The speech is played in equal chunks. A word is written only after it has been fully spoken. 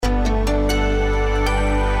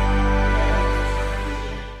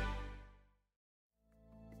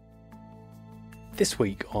This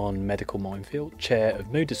week on Medical Minefield, Chair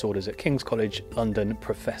of Mood Disorders at King's College London,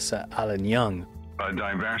 Professor Alan Young. A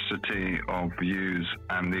diversity of views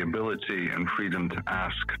and the ability and freedom to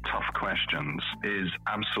ask tough questions is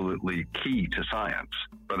absolutely key to science.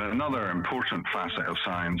 But another important facet of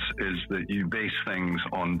science is that you base things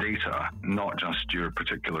on data, not just your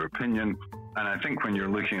particular opinion. And I think when you're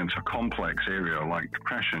looking into a complex area like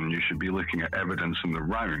depression, you should be looking at evidence in the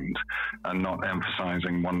round and not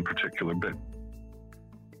emphasizing one particular bit.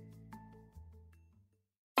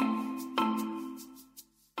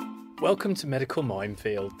 Welcome to Medical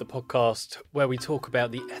Minefield, the podcast where we talk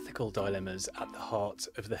about the ethical dilemmas at the heart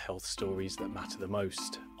of the health stories that matter the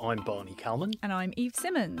most. I'm Barney Calman. And I'm Eve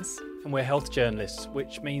Simmons. And we're health journalists,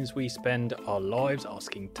 which means we spend our lives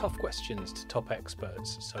asking tough questions to top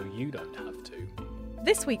experts so you don't have to.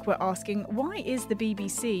 This week we're asking, why is the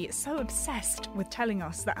BBC so obsessed with telling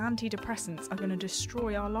us that antidepressants are going to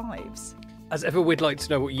destroy our lives? As ever, we'd like to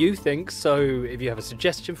know what you think, so if you have a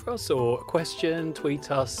suggestion for us or a question,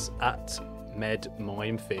 tweet us at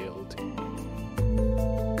MedMinefield.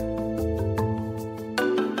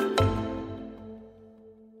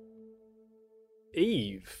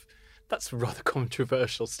 Eve, that's a rather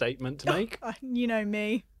controversial statement to make. You know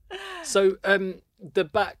me. So, the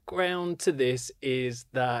background to this is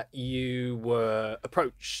that you were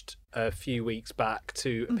approached a few weeks back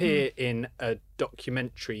to appear in a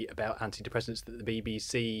documentary about antidepressants that the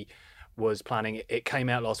BBC was planning. It came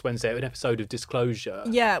out last Wednesday, an episode of Disclosure.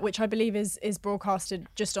 Yeah, which I believe is broadcasted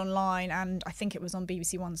just online, and I think it was on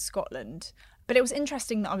BBC One Scotland. But it was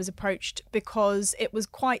interesting that I was approached because it was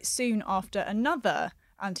quite soon after another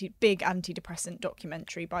big antidepressant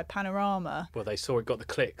documentary by Panorama. Well, they saw it got the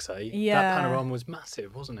clicks, eh? Yeah. That Panorama was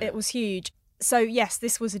massive, wasn't it? It was huge. So yes,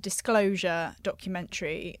 this was a Disclosure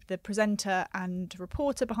documentary. The presenter and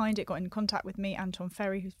reporter behind it got in contact with me, Anton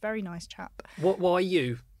Ferry, who's a very nice chap. Why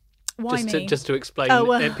you? Why me? Just to explain,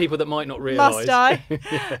 people that might not realise. Must I?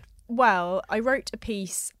 Yeah. Well, I wrote a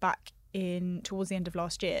piece back towards the end of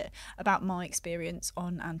last year about my experience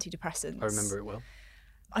on antidepressants. I remember it well.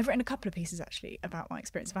 I've written a couple of pieces actually about my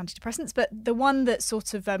experience of antidepressants, but the one that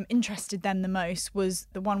sort of interested them the most was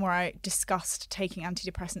the one where I discussed taking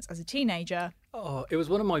antidepressants as a teenager. Oh, it was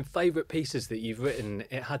one of my favourite pieces that you've written.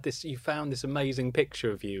 It had this, you found this amazing picture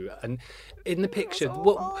of you, and in the picture,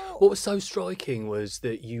 what was so striking was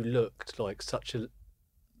that you looked like such a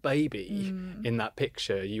baby in that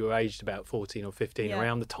picture. You were aged about 14 or 15,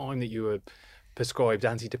 around the time that you were prescribed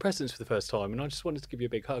antidepressants for the first time, and I just wanted to give you a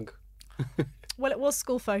big hug. Well, it was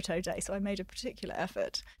school photo day, so I made a particular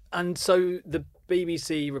effort. And so the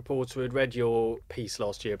BBC reporter had read your piece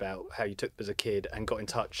last year about how you took as a kid and got in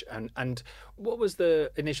touch. And what was the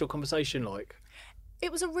initial conversation like?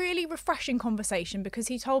 It was a really refreshing conversation because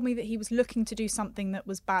he told me that he was looking to do something that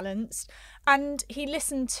was balanced. And he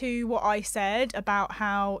listened to what I said about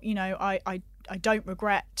how, you know, I don't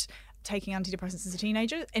regret taking antidepressants as a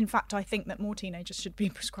teenager. In fact, I think that more teenagers should be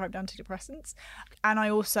prescribed antidepressants. And I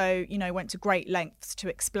also, went to great lengths to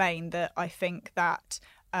explain that I think that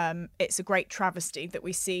it's a great travesty that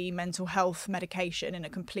we see mental health medication in a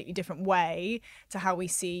completely different way to how we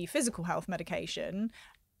see physical health medication.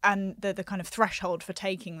 And the kind of threshold for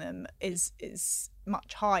taking them is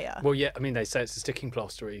much higher. Well, yeah, I mean, they say it's a sticking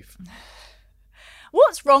plaster, Eve.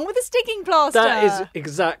 What's wrong with a sticking plaster? That is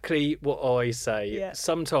exactly what I say. Yeah.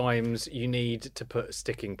 Sometimes you need to put a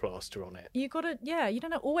sticking plaster on it. You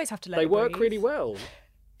don't always have to let They it work breathe. really well.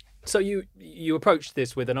 So you approached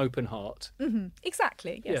this with an open heart. Mm-hmm.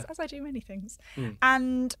 Exactly, yes, as I do many things.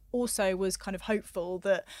 And also was kind of hopeful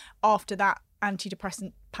that after that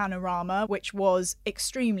antidepressant panorama, which was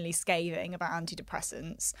extremely scathing about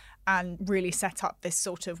antidepressants and really set up this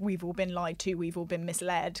sort of we've all been lied to, we've all been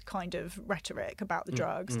misled kind of rhetoric about the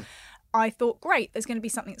drugs. I thought, great, there's going to be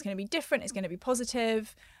something that's going to be different, it's going to be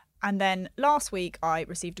positive. And then last week I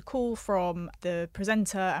received a call from the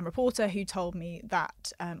presenter and reporter who told me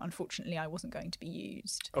that unfortunately I wasn't going to be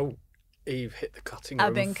used. Oh, Eve hit the cutting room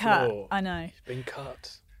I've been floor. cut, I know. You've been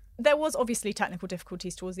cut. There was obviously technical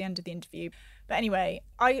difficulties towards the end of the interview. But anyway,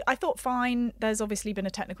 I thought, fine, there's obviously been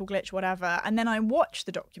a technical glitch, whatever. And then I watched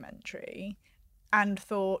the documentary and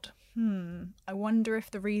thought, I wonder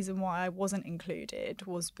if the reason why I wasn't included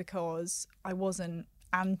was because I wasn't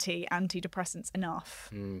antidepressants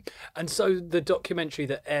enough. And so the documentary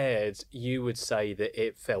that aired, you would say that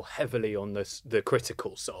it fell heavily on the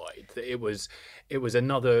critical side, that it was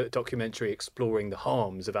another documentary exploring the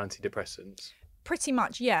harms of antidepressants. Pretty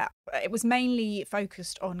much, yeah. It was mainly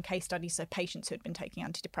focused on case studies, so patients who had been taking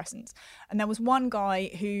antidepressants. And there was one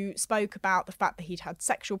guy who spoke about the fact that he'd had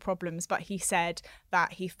sexual problems, but he said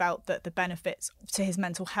that he felt that the benefits to his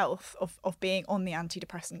mental health of being on the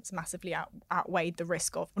antidepressants massively outweighed the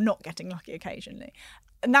risk of not getting lucky occasionally.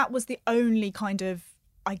 And that was the only kind of,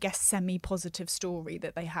 I guess, semi-positive story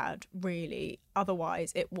that they had, really.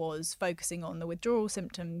 Otherwise, it was focusing on the withdrawal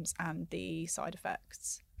symptoms and the side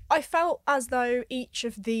effects. I felt as though each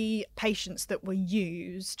of the patients that were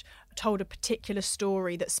used told a particular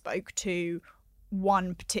story that spoke to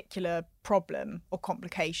one particular problem or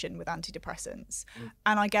complication with antidepressants.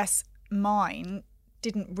 And I guess mine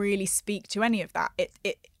didn't really speak to any of that.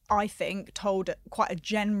 It I think, told quite a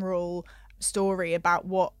general story about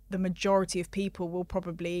what the majority of people will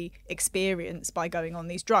probably experience by going on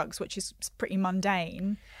these drugs, which is pretty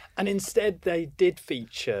mundane. And instead they did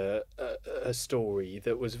feature a story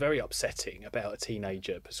that was very upsetting about a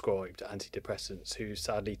teenager prescribed antidepressants who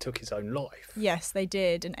sadly took his own life. Yes, they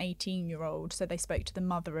did, an 18-year-old. So they spoke to the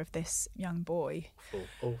mother of this young boy.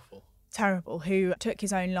 Awful. Terrible, who took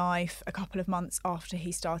his own life a couple of months after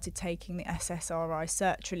he started taking the SSRI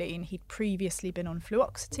sertraline. He'd previously been on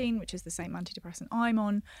fluoxetine, which is the same antidepressant I'm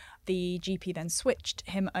on. The GP then switched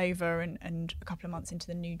him over, and a couple of months into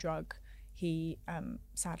the new drug, he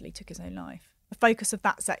sadly took his own life. The focus of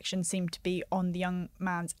that section seemed to be on the young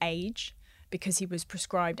man's age, because he was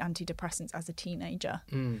prescribed antidepressants as a teenager.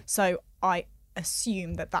 So I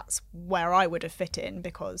assume that that's where I would have fit in,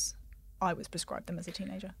 because I was prescribed them as a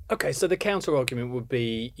teenager. Okay, so the counter argument would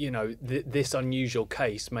be, this unusual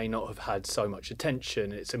case may not have had so much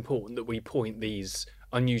attention. It's important that we point these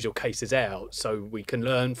unusual cases out so we can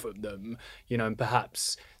learn from them, and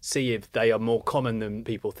perhaps see if they are more common than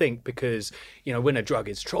people think, because, when a drug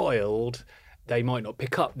is trialled, they might not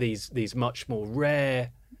pick up these much more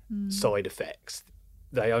rare side effects.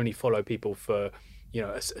 They only follow people for,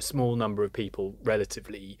 a small number of people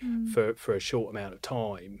relatively for a short amount of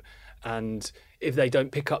time. And if they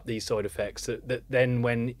don't pick up these side effects, that then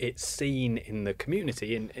when it's seen in the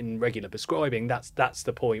community, in regular prescribing, that's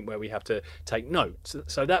the point where we have to take note.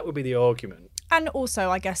 So that would be the argument. And also,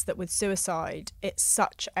 I guess that with suicide, it's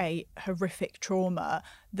such a horrific trauma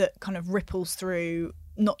that kind of ripples through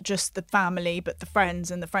not just the family, but the friends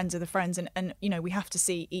and the friends of the friends. And we have to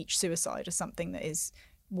see each suicide as something that is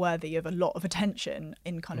worthy of a lot of attention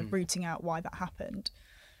in kind of rooting out why that happened.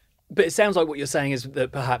 But it sounds like what you're saying is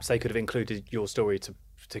that perhaps they could have included your story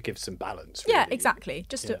to give some balance. Really. Yeah, exactly.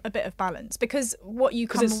 Just a bit of balance. Because what you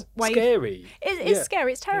come it's away... scary. It's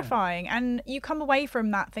scary. It's terrifying. Yeah. And you come away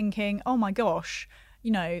from that thinking, oh my gosh,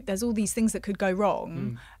 there's all these things that could go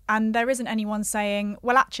wrong. And there isn't anyone saying,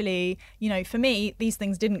 well, actually, for me, these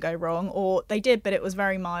things didn't go wrong, or they did, but it was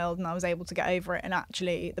very mild and I was able to get over it. And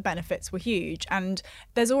actually, the benefits were huge. And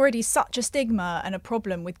there's already such a stigma and a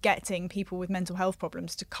problem with getting people with mental health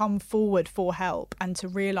problems to come forward for help and to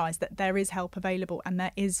realise that there is help available and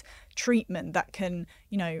there is treatment that can,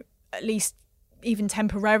 at least even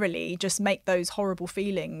temporarily just make those horrible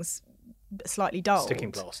feelings slightly dulled.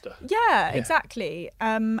 Sticking plaster. Yeah, exactly.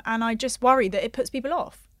 And I just worry that it puts people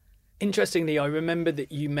off. Interestingly, I remember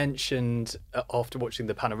that you mentioned after watching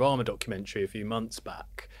the Panorama documentary a few months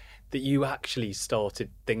back that you actually started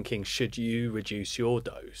thinking, should you reduce your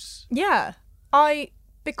dose? Yeah,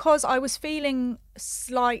 because I was feeling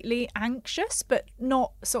slightly anxious, but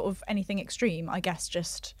not sort of anything extreme. I guess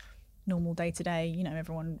just normal day to day,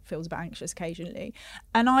 everyone feels a bit anxious occasionally.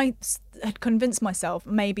 And I had convinced myself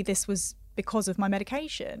maybe this was because of my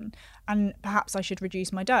medication and perhaps I should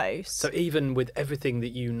reduce my dose. So even with everything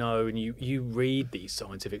that and you read these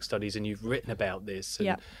scientific studies and you've written about this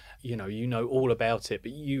and you know all about it,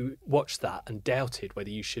 but you watched that and doubted whether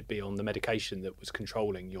you should be on the medication that was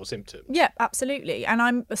controlling your symptoms. Yeah, absolutely. And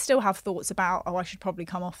I still have thoughts about, I should probably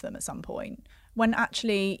come off them at some point. When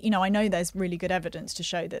actually, I know there's really good evidence to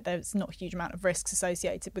show that there's not a huge amount of risks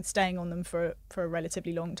associated with staying on them for a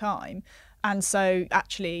relatively long time. And so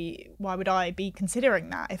actually, why would I be considering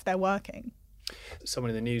that if they're working? Someone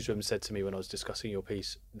in the newsroom said to me when I was discussing your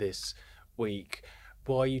piece this week,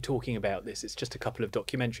 why are you talking about this? It's just a couple of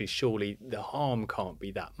documentaries. Surely the harm can't be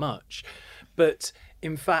that much. But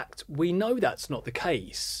in fact, we know that's not the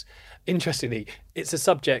case. Interestingly, it's a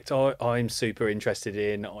subject I'm super interested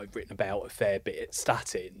in. I've written about a fair bit,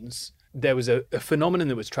 statins. There was a phenomenon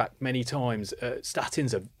that was tracked many times.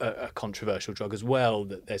 Statins are a controversial drug as well,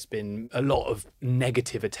 that there's been a lot of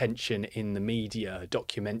negative attention in the media,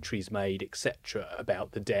 documentaries made, etc.,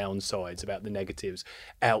 about the downsides, about the negatives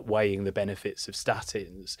outweighing the benefits of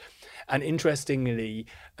statins. And interestingly,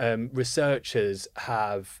 researchers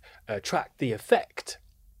have tracked the effect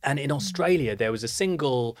And in Australia, there was a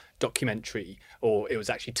single documentary, or it was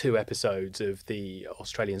actually 2 episodes of the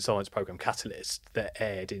Australian science programme Catalyst that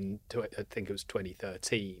aired in, I think it was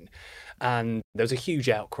 2013. And there was a huge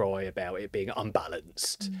outcry about it being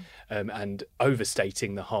unbalanced and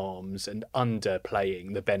overstating the harms and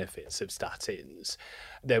underplaying the benefits of statins.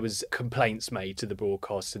 There was complaints made to the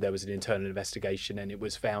broadcaster. There was an internal investigation, and it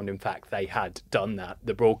was found, in fact, they had done that.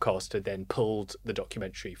 The broadcaster then pulled the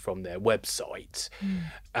documentary from their website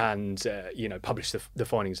and, published the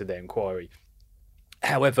findings of their inquiry.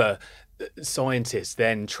 However, scientists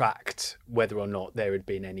then tracked whether or not there had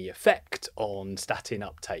been any effect on statin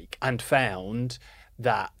uptake and found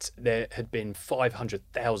that there had been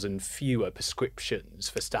 500,000 fewer prescriptions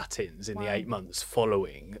for statins in the 8 months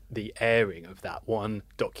following the airing of that one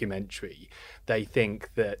documentary. They think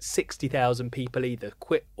that 60,000 people either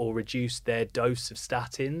quit or reduced their dose of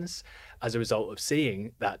statins as a result of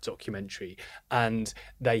seeing that documentary. And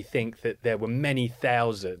they think that there were many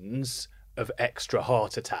thousands of extra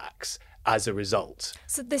heart attacks as a result.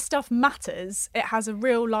 So this stuff matters. It has a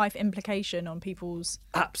real life implication on people's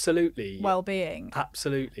well-being.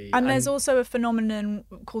 Absolutely. And there's also a phenomenon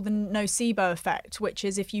called the nocebo effect, which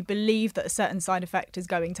is if you believe that a certain side effect is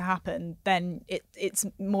going to happen, then it's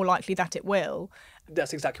more likely that it will.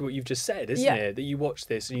 That's exactly what you've just said, isn't it? That you watch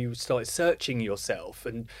this and you start searching yourself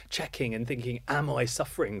and checking and thinking, am I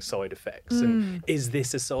suffering side effects? And is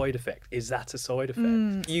this a side effect? Is that a side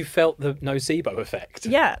effect? You felt the nocebo effect.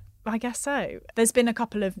 Yeah. I guess so. There's been a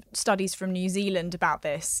couple of studies from New Zealand about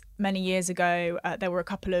this. Many years ago, there were a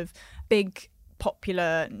couple of big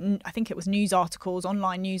popular, I think it was news articles,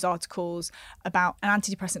 online news articles about an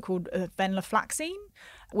antidepressant called venlafaxine,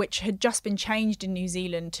 which had just been changed in New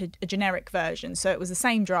Zealand to a generic version. So it was the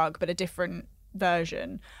same drug, but a different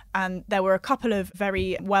version. And there were a couple of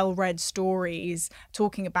very well-read stories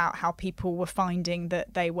talking about how people were finding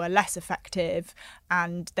that they were less effective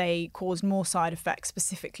and they caused more side effects,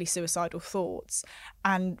 specifically suicidal thoughts.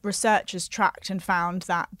 And researchers tracked and found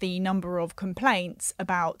that the number of complaints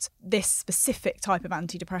about this specific type of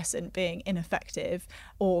antidepressant being ineffective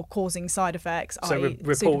or causing side effects, so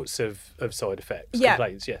reports of side effects,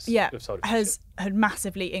 complaints, of side effects, had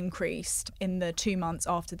massively increased in the 2 months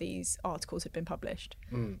after these articles had been published.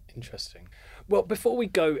 Interesting. Well, before we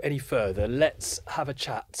go any further, let's have a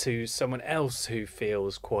chat to someone else who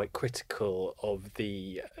feels quite critical of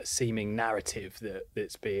the seeming narrative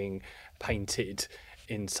that's being painted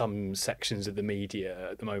in some sections of the media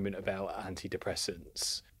at the moment about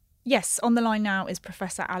antidepressants. Yes, on the line now is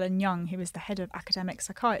Professor Alan Young, who is the head of academic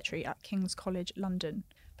psychiatry at King's College London.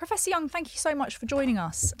 Professor Young, thank you so much for joining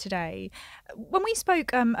us today. When we spoke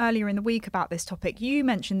earlier in the week about this topic, you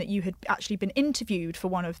mentioned that you had actually been interviewed for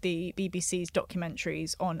one of the BBC's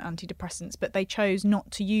documentaries on antidepressants, but they chose not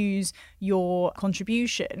to use your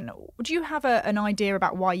contribution. Do you have an idea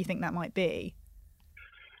about why you think that might be?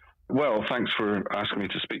 Well, thanks for asking me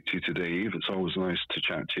to speak to you today, Eve. It's always nice to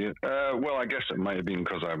chat to you. Well, I guess it might have been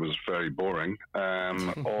because I was very boring,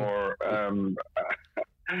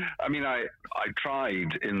 I mean, I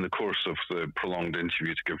tried in the course of the prolonged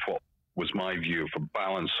interview to give what was my view of a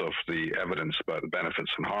balance of the evidence about the benefits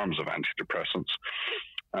and harms of antidepressants.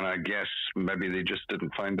 And I guess maybe they just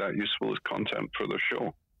didn't find that useful as content for the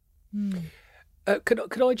show.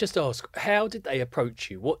 Could I just ask, how did they approach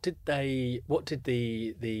you? What did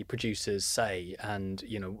the producers say? And,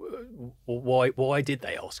 why did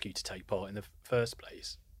they ask you to take part in the first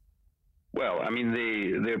place? Well, I mean,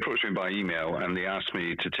 they approached me by email and they asked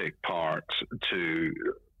me to take part to,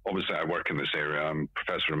 obviously I work in this area, I'm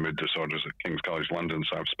professor of mood disorders at King's College London,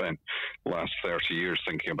 so I've spent the last 30 years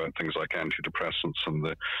thinking about things like antidepressants and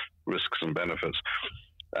the risks and benefits.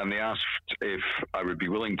 And they asked if I would be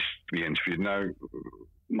willing to be interviewed. Now,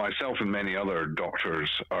 myself and many other doctors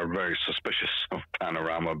are very suspicious of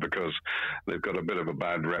Panorama because they've got a bit of a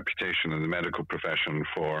bad reputation in the medical profession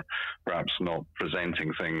for perhaps not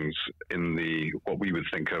presenting things in what we would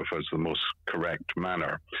think of as the most correct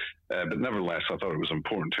manner. But nevertheless, I thought it was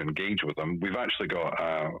important to engage with them. We've actually got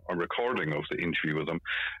a recording of the interview with them.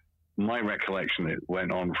 My recollection, it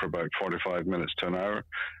went on for about 45 minutes to an hour.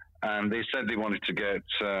 And they said they wanted to get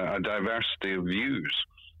a diversity of views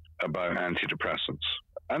about antidepressants.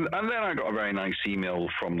 And then I got a very nice email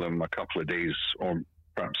from them a couple of days, or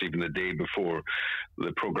perhaps even the day before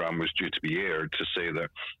the program was due to be aired, to say that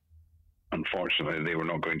unfortunately they were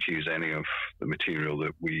not going to use any of the material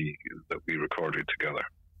that we recorded together.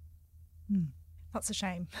 That's a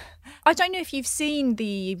shame. I don't know if you've seen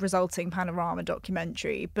the resulting Panorama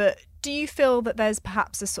documentary, but do you feel that there's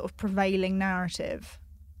perhaps a sort of prevailing narrative?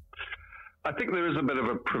 I think there is a bit of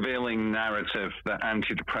a prevailing narrative that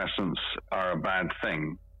antidepressants are a bad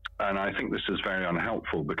thing. And I think this is very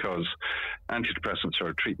unhelpful because antidepressants are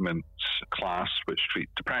a treatment class which treat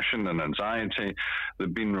depression and anxiety.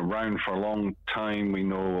 They've been around for a long time. We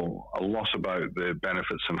know a lot about the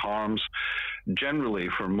benefits and harms. Generally,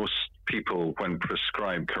 for most people, when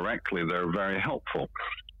prescribed correctly, they're very helpful.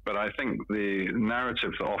 But I think the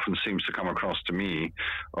narrative that often seems to come across to me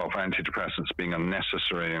of antidepressants being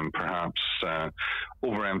unnecessary and perhaps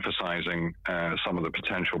overemphasizing some of the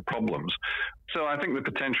potential problems. So I think the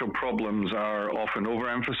potential problems are often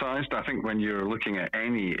overemphasized. I think when you're looking at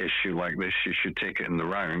any issue like this, you should take it in the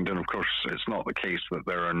round. And of course, it's not the case that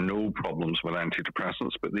there are no problems with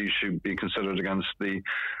antidepressants, but these should be considered against the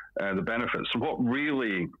benefits. So what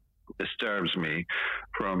really disturbs me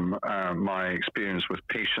from my experience with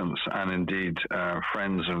patients and indeed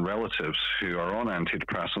friends and relatives who are on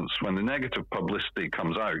antidepressants, when the negative publicity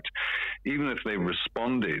comes out, even if they've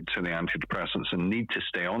responded to the antidepressants and need to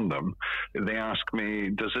stay on them, they ask me,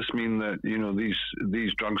 does this mean that, you know,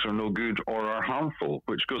 these drugs are no good or are harmful,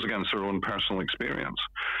 which goes against their own personal experience.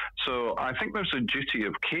 So I think there's a duty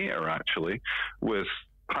of care actually with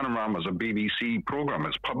Panorama as a BBC program.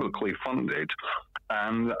 It's publicly funded.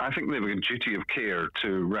 And I think they have a duty of care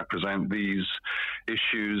to represent these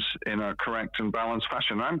issues in a correct and balanced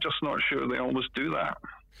fashion. I'm just not sure they always do that.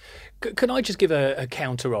 Can I just give a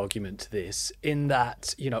counter argument to this, in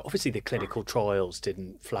that, you know, obviously the clinical trials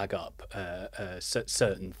didn't flag up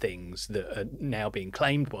certain things that are now being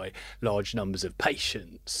claimed by large numbers of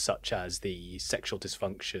patients, such as the sexual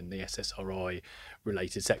dysfunction, the SSRI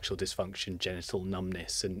related sexual dysfunction, genital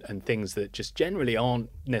numbness, and things that just generally aren't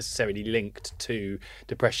necessarily linked to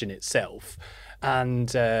depression itself.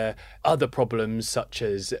 And other problems such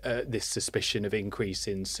as this suspicion of increase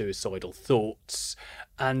in suicidal thoughts.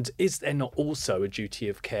 And is there not also a duty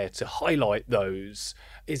of care to highlight those?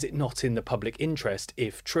 Is it not in the public interest,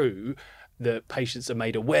 if true, that patients are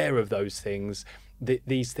made aware of those things, that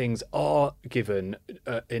these things are given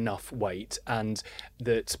enough weight, and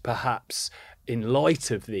that perhaps in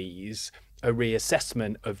light of these, a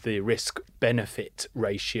reassessment of the risk-benefit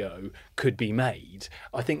ratio could be made?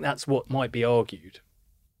 I think that's what might be argued.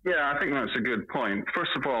 Yeah, I think that's a good point. First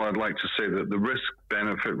of all, I'd like to say that the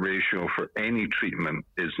risk-benefit ratio for any treatment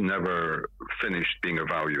is never finished being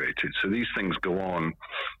evaluated. So these things go on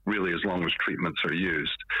really as long as treatments are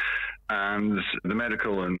used. And the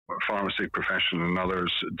medical and pharmacy profession and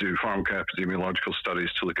others do pharmacoepidemiological studies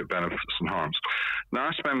to look at benefits and harms. Now,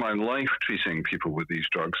 I spend my life treating people with these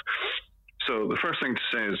drugs. So the first thing to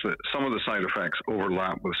say is that some of the side effects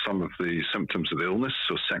overlap with some of the symptoms of illness.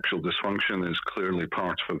 So sexual dysfunction is clearly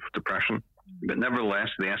part of depression. But nevertheless,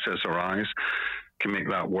 the SSRIs can make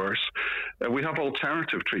that worse. We have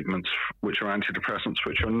alternative treatments, which are antidepressants,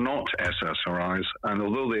 which are not SSRIs. And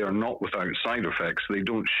although they are not without side effects, they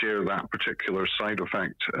don't share that particular side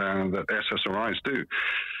effect that SSRIs do.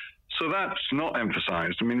 So that's not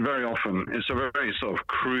emphasized. I mean, very often it's a very sort of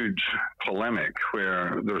crude polemic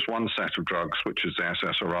where there's one set of drugs, which is the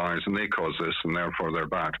SSRIs, and they cause this, and therefore they're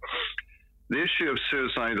bad. The issue of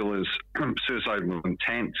suicidal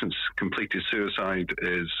intent and completed suicide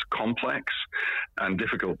is complex and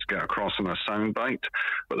difficult to get across in a soundbite.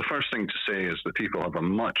 But the first thing to say is that people have a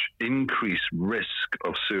much increased risk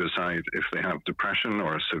of suicide if they have depression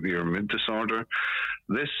or a severe mood disorder.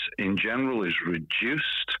 This, in general, is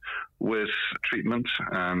reduced with treatment,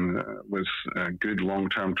 and with good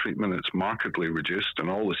long-term treatment, it's markedly reduced, and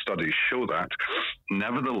all the studies show that.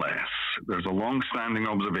 Nevertheless, there's a long-standing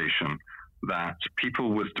observation that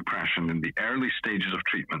people with depression in the early stages of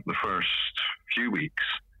treatment, the first few weeks,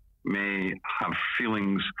 may have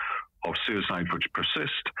feelings of suicide which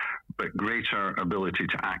persist, but greater ability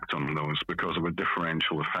to act on those because of a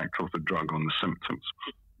differential effect of the drug on the symptoms.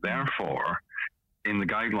 Therefore, in the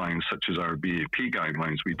guidelines, such as our BAP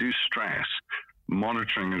guidelines, we do stress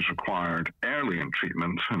monitoring is required early in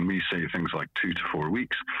treatment, and we say things like 2 to 4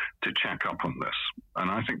 weeks to check up on this. And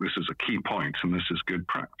I think this is a key point, and this is good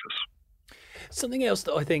practice. Something else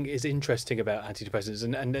that I think is interesting about antidepressants,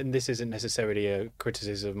 and this isn't necessarily a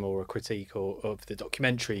criticism or a critique of the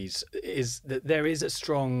documentaries, is that there is a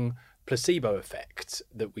strong placebo effect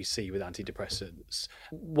that we see with antidepressants.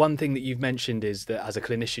 One thing that you've mentioned is that as a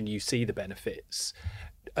clinician, you see the benefits.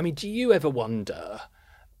 I mean, do you ever wonder,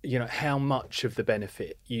 you know, how much of the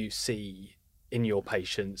benefit you see in your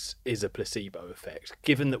patients is a placebo effect,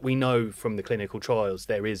 given that we know from the clinical trials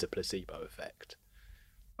there is a placebo effect?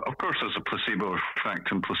 Of course, there's a placebo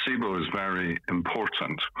effect, and placebo is very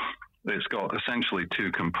important. It's got essentially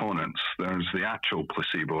two components. There's the actual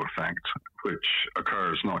placebo effect, which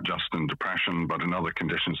occurs not just in depression, but in other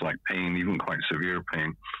conditions like pain, even quite severe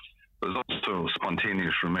pain. There's also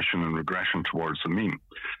spontaneous remission and regression towards the mean.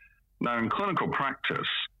 Now, in clinical practice,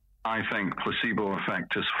 I think placebo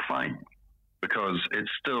effect is fine because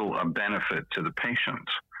it's still a benefit to the patient.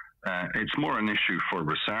 It's more an issue for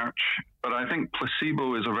research, but I think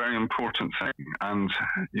placebo is a very important thing. And,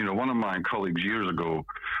 one of my colleagues years ago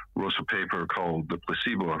wrote a paper called The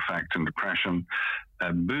Placebo Effect in Depression,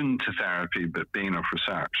 a boon to therapy, but bane of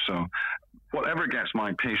research. So whatever gets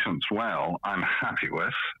my patients well, I'm happy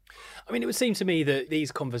with. I mean, it would seem to me that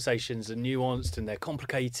these conversations are nuanced and they're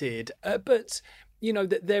complicated, but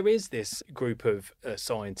that there is this group of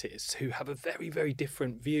scientists who have a very, very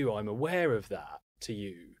different view. I'm aware of that to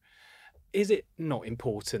you. Is it not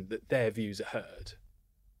important that their views are heard?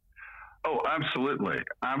 Oh, absolutely.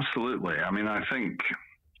 Absolutely. I mean, I think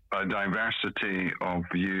a diversity of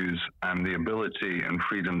views and the ability and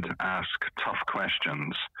freedom to ask tough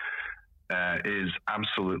questions is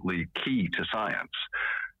absolutely key to science.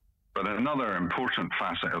 But another important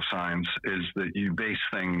facet of science is that you base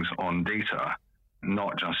things on data,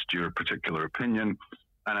 not just your particular opinion.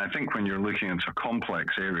 And I think when you're looking into a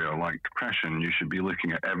complex area like depression, you should be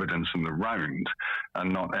looking at evidence in the round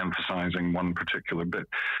and not emphasizing one particular bit.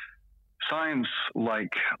 Science,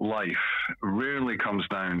 like life, rarely comes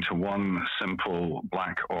down to one simple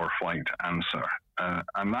black or white answer.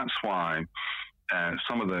 And that's why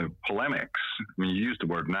some of the polemics, I mean, you used the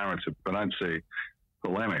word narrative, but I'd say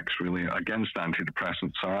polemics really against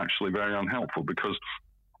antidepressants are actually very unhelpful because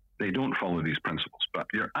they don't follow these principles. But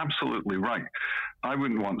you're absolutely right. I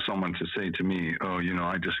wouldn't want someone to say to me, oh,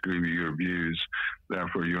 I disagree with your views,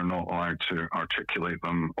 therefore you're not allowed to articulate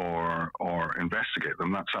them or investigate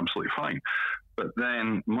them. That's absolutely fine. But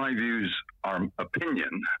then my views are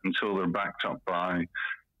opinion until they're backed up by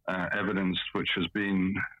evidence which has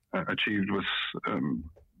been achieved with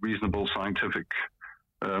reasonable scientific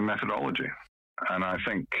methodology. And I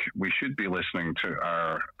think we should be listening to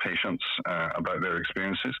our patients about their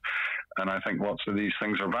experiences. And I think lots of these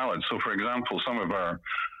things are valid. So, for example, some of our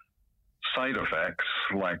side effects,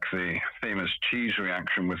 like the famous cheese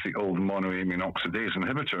reaction with the old monoamine oxidase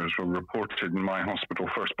inhibitors, were reported in my hospital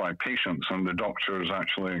first by patients, and the doctors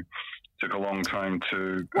actually took a long time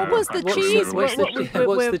to... What was the cheese? What's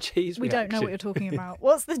the cheese reaction? We don't know what you're talking about.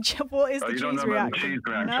 What is the cheese reaction? Cheese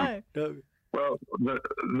reaction? No. Well,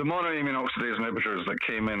 the monoamine oxidase inhibitors that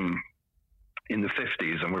came in the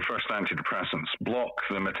 50s and were first antidepressants block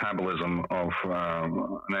the metabolism of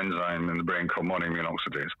an enzyme in the brain called monoamine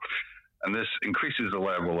oxidase. And this increases the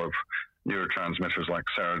level of neurotransmitters like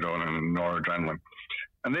serotonin and noradrenaline.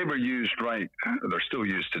 And they were used, they're still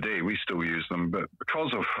used today, we still use them, but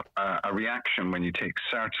because of a reaction when you take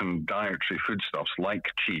certain dietary foodstuffs like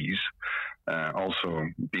cheese, also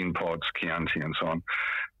bean pods, Chianti and so on,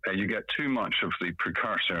 you get too much of the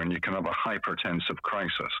precursor and you can have a hypertensive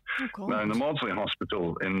crisis. Oh, now, in the Maudsley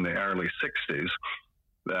Hospital in the early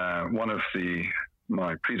 60s, one of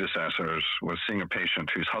my predecessors was seeing a patient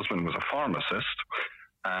whose husband was a pharmacist.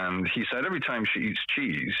 And he said every time she eats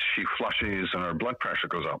cheese, she flushes and her blood pressure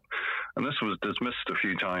goes up. And this was dismissed a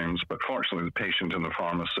few times, but fortunately the patient and the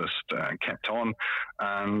pharmacist kept on.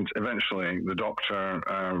 And eventually the doctor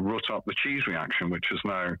wrote up the cheese reaction, which is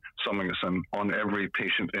now something that's on every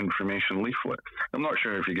patient information leaflet. I'm not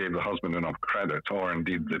sure if he gave the husband enough credit or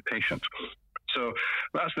indeed the patient. So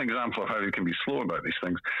that's an example of how you can be slow about these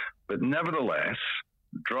things. But nevertheless,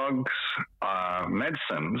 drugs,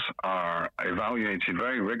 medicines are evaluated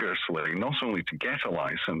very rigorously, not only to get a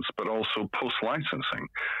license, but also post-licensing.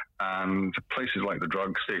 And places like the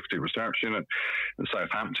Drug Safety Research Unit in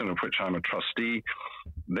Southampton, of which I'm a trustee,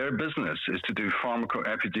 their business is to do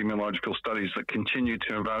pharmacoepidemiological studies that continue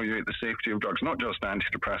to evaluate the safety of drugs, not just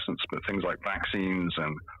antidepressants, but things like vaccines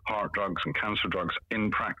and heart drugs and cancer drugs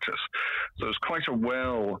in practice. So there's quite a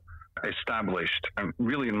well-established and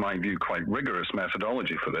really, in my view, quite rigorous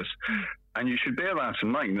methodology for this. And you should bear that in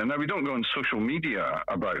mind. And now we don't go on social media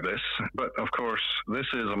about this, but of course, this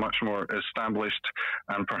is a much more established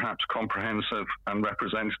and perhaps comprehensive and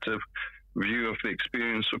representative view of the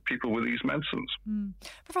experience of people with these medicines.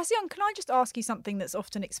 Professor Young, can I just ask you something that's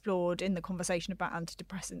often explored in the conversation about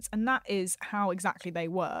antidepressants, and that is how exactly they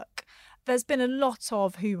work. There's been a lot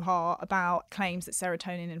of hoo-ha about claims that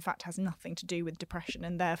serotonin, in fact, has nothing to do with depression,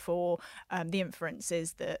 and therefore the inference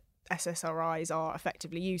is that SSRIs are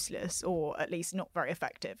effectively useless, or at least not very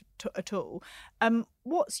effective at all.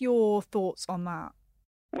 What's your thoughts on that?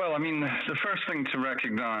 Well, I mean, the first thing to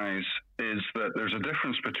recognize is that there's a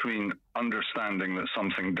difference between understanding that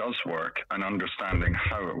something does work and understanding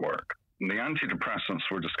how it works. And the antidepressants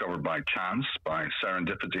were discovered by chance, by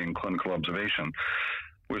serendipity and clinical observation.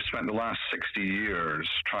 We've spent the last 60 years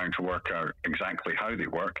trying to work out exactly how they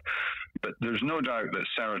work, but there's no doubt that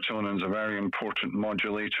serotonin is a very important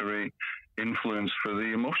modulatory influence for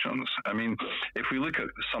the emotions. I mean, if we look at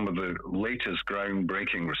some of the latest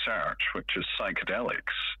groundbreaking research, which is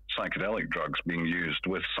psychedelic drugs being used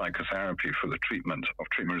with psychotherapy for the treatment of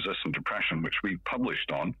treatment-resistant depression, which we published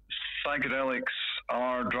on, psychedelics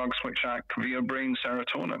are drugs which act via brain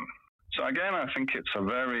serotonin. So again, I think it's a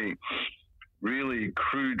very really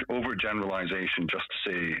crude overgeneralization just to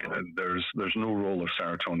say there's no role of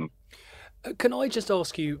serotonin. Can I just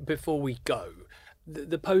ask you before we go,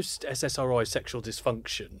 the post-SSRI sexual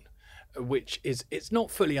dysfunction, which it's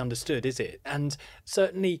not fully understood, is it? And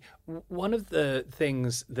certainly one of the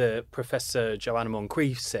things that Professor Joanna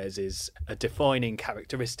Moncrief says is a defining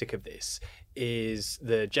characteristic of this is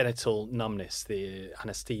the genital numbness, the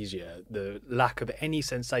anesthesia, the lack of any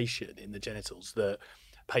sensation in the genitals that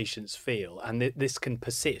patients feel. And this can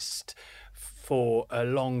persist for a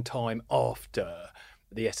long time after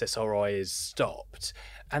the SSRI is stopped,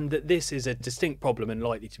 and that this is a distinct problem and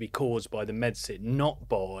likely to be caused by the medicine, not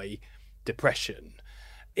by depression.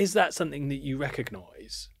 Is that something that you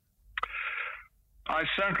recognise? I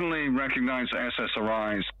certainly recognise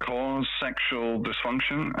SSRIs cause sexual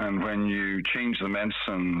dysfunction, and when you change the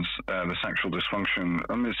medicines, the sexual dysfunction,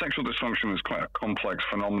 sexual dysfunction is quite a complex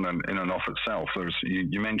phenomenon in and of itself.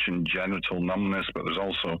 You mentioned genital numbness, but there's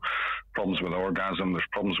also problems with orgasm, there's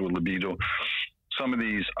problems with libido. Some of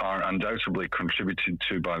these are undoubtedly contributed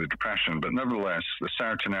to by the depression, but nevertheless, the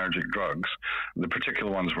serotonergic drugs, the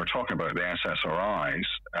particular ones we're talking about, the SSRIs,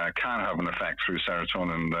 can have an effect through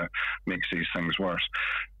serotonin that makes these things worse.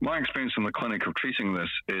 My experience in the clinic of treating this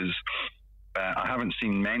is I haven't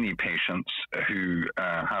seen many patients who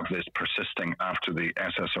have this persisting after the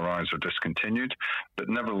SSRIs are discontinued, but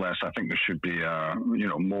nevertheless, I think there should be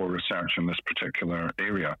more research in this particular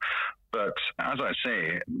area. But as I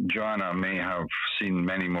say, Joanna may have seen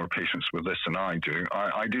many more patients with this than I do.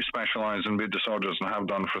 I do specialise in mood disorders and have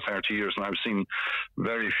done for 30 years, and I've seen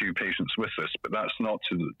very few patients with this. But that's not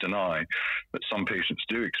to deny that some patients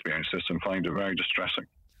do experience this and find it very distressing.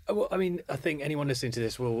 Well, I mean, I think anyone listening to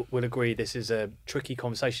this will agree this is a tricky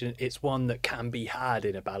conversation. It's one that can be had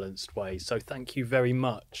in a balanced way. So thank you very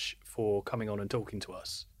much for coming on and talking to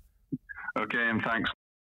us. Okay, and thanks.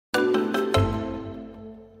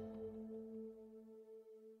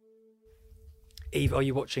 Eve, are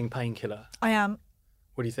you watching Painkiller? I am.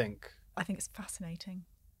 What do you think? I think it's fascinating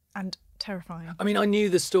and terrifying. I mean, I knew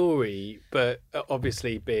the story, but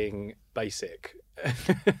obviously being basic,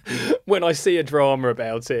 when I see a drama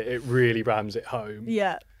about it, it really rams it home.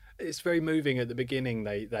 Yeah. It's very moving at the beginning.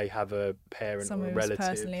 They have a parent or a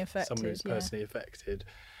relative, someone who's personally affected,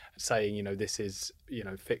 saying, this is,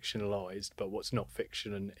 fictionalized, but what's not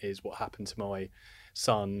fiction is what happened to my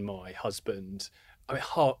son, my husband. I mean,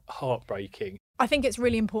 heartbreaking. I think it's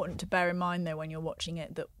really important to bear in mind, though, when you're watching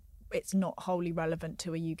it, that it's not wholly relevant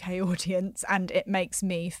to a UK audience, and it makes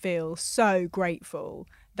me feel so grateful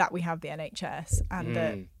that we have the NHS and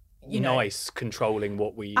that nice controlling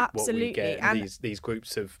what we get, and these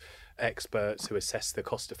groups of experts who assess the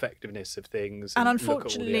cost effectiveness of things. And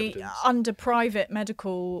unfortunately, under private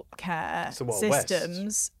medical care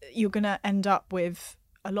systems, you're going to end up with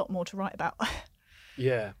a lot more to write about.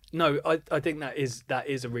 Yeah, no, I think that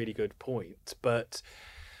is a really good point. But,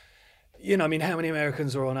 I mean, how many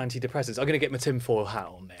Americans are on antidepressants? I'm going to get my tinfoil hat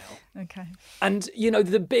on now. Okay. And,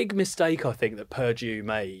 the big mistake I think that Purdue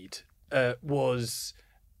made was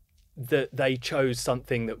that they chose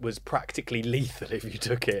something that was practically lethal if you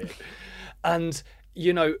took it. And,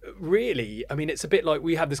 really, I mean, it's a bit like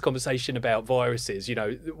we have this conversation about viruses. You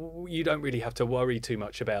don't really have to worry too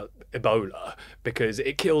much about Ebola because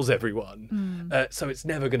it kills everyone. So it's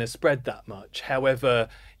never going to spread that much. However,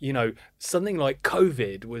 something like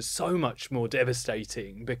COVID was so much more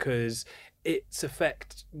devastating because its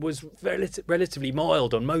effect was relatively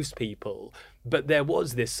mild on most people. But there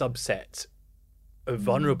was this subset of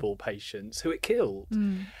vulnerable patients who it killed.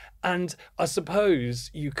 And I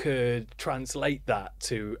suppose you could translate that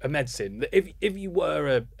to a medicine. If you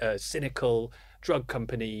were a cynical drug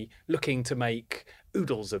company looking to make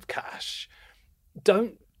oodles of cash,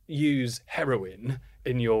 don't use heroin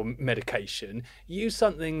in your medication. Use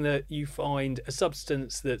something that you find, a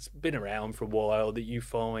substance that's been around for a while that you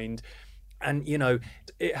find, and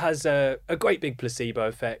it has a great big placebo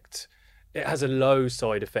effect. It has a low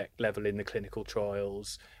side effect level in the clinical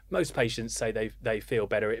trials. Most patients say they feel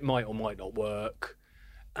better. It might or might not work,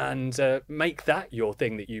 and make that your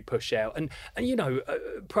thing that you push out. And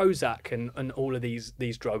Prozac and all of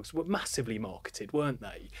these drugs were massively marketed, weren't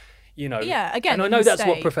they? You know, Yeah, again, and I in know the that's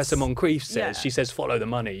what States, Professor Moncrief says. yeah. She says, follow the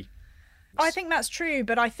money. I think that's true,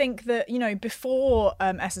 but I think that, you know, before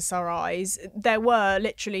SSRIs, there were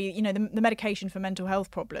literally, you know, the medication for mental health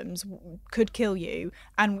problems could kill you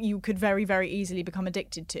and you could very, very easily become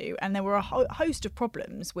addicted to. And there were a host of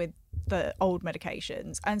problems with the old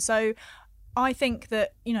medications. And so I think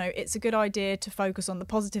that, you know, it's a good idea to focus on the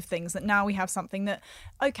positive things, that now we have something that,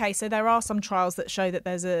 okay, so there are some trials that show that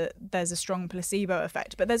there's a strong placebo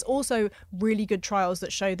effect, but there's also really good trials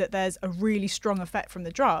that show that there's a really strong effect from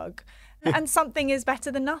the drug. And something is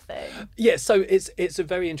better than nothing. Yeah, so it's a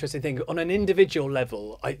very interesting thing. On an individual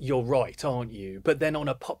level, you're right, aren't you? But then on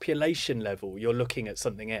a population level, you're looking at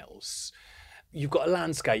something else. You've got a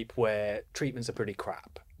landscape where treatments are pretty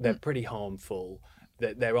crap. They're pretty harmful.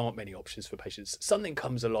 There aren't many options for patients. Something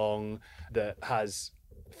comes along that has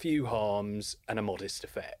few harms and a modest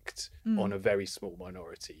effect on a very small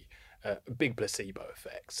minority, a big placebo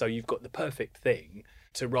effect. So you've got the perfect thing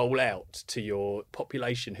to roll out to your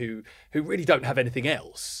population who really don't have anything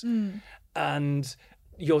else. And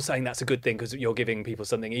you're saying that's a good thing because you're giving people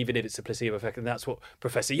something, even if it's a placebo effect. And that's what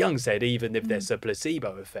Professor Young said, even if there's a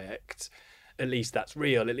placebo effect, at least that's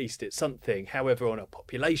real, at least it's something. However, on a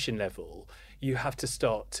population level, you have to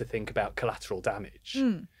start to think about collateral damage.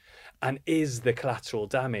 And is the collateral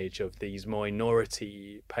damage of these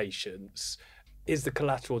minority patients, is the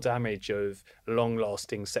collateral damage of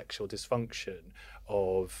long-lasting sexual dysfunction,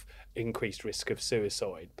 of increased risk of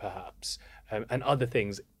suicide, perhaps, and other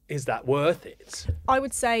things, is that worth it? I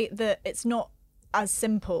would say that it's not as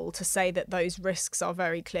simple to say that those risks are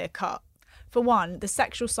very clear-cut. For one, the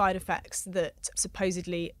sexual side effects that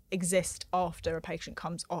supposedly exist after a patient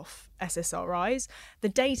comes off SSRIs, the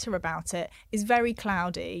data about it is very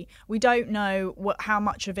cloudy. We don't know how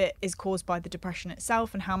much of it is caused by the depression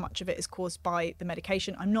itself and how much of it is caused by the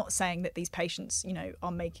medication. I'm not saying that these patients, you know,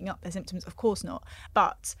 are making up their symptoms. Of course not.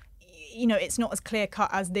 But, you know, it's not as clear cut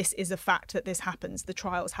as this is a fact that this happens. The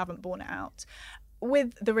trials haven't borne it out.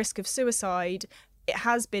 With the risk of suicide, it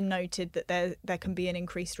has been noted that there can be an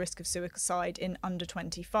increased risk of suicide in under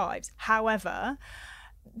 25s. However,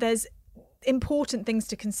 there's important things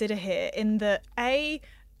to consider here in that,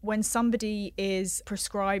 when somebody is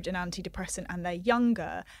prescribed an antidepressant and they're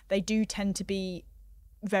younger, they do tend to be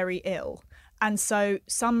very ill. And so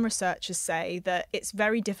some researchers say that it's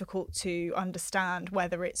very difficult to understand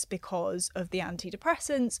whether it's because of the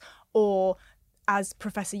antidepressants or, as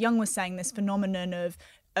Professor Young was saying, this phenomenon of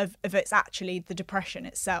it's actually the depression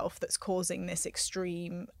itself that's causing this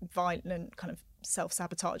extreme, violent kind of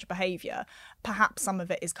self-sabotage behaviour. Perhaps some of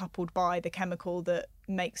it is coupled by the chemical that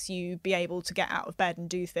makes you be able to get out of bed and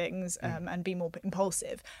do things and be more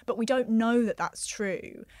impulsive. But we don't know that that's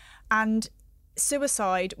true. And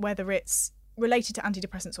suicide, whether it's related to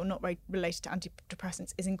antidepressants or not related to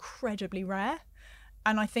antidepressants, is incredibly rare.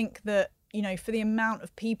 And I think that, you know, for the amount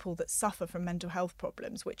of people that suffer from mental health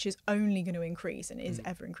problems, which is only going to increase and is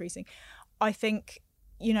ever increasing, I think,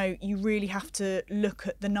 you know, you really have to look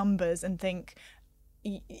at the numbers and think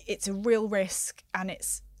it's a real risk and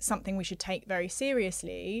it's something we should take very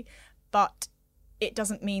seriously, but it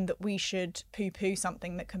doesn't mean that we should poo-poo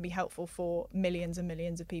something that can be helpful for millions and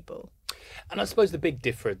millions of people. And I suppose the big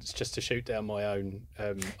difference, just to shoot down my own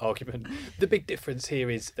argument, the big difference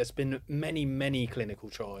here is there's been many, many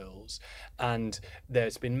clinical trials and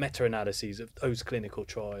there's been meta-analyses of those clinical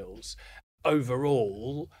trials.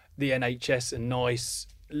 Overall, the NHS and NICE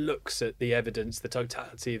looks at the evidence, the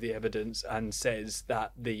totality of the evidence, and says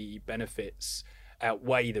that the benefits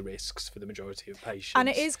outweigh the risks for the majority of patients. And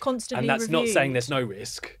it is constantly reviewed. And that's reviewed. not saying there's no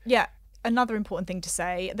risk. Yeah. Another important thing to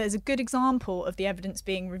say, there's a good example of the evidence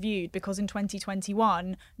being reviewed because in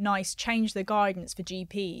 2021, NICE changed the guidance for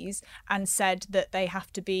GPs and said that they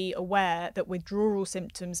have to be aware that withdrawal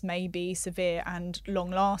symptoms may be severe and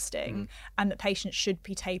long-lasting and that patients should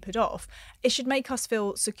be tapered off. It should make us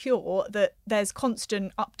feel secure that there's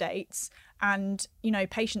constant updates and, you know,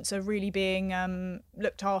 patients are really being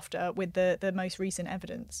looked after with the most recent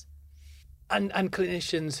evidence. And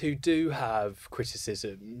clinicians who do have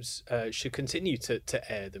criticisms should continue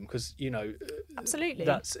to air them because, you know, absolutely,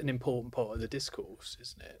 that's an important part of the discourse,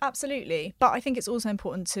 isn't it? Absolutely. But I think it's also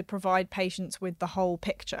important to provide patients with the whole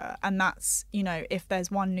picture. And that's, you know, if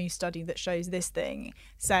there's one new study that shows this thing,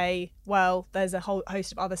 say, well, there's a whole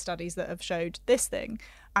host of other studies that have showed this thing.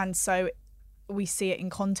 And so we see it in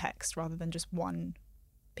context rather than just one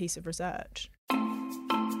piece of research.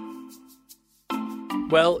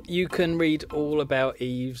 Well, you can read all about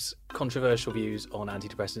Eve's controversial views on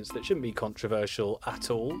antidepressants that shouldn't be controversial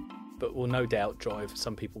at all. but will no doubt drive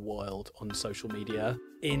some people wild on social media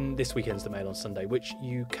in this weekend's The Mail on Sunday, which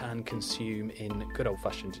you can consume in good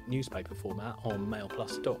old-fashioned newspaper format on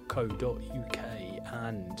mailplus.co.uk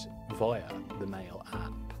and via the Mail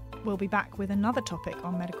app. We'll be back with another topic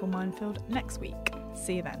on Medical Minefield next week.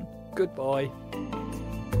 See you then. Goodbye.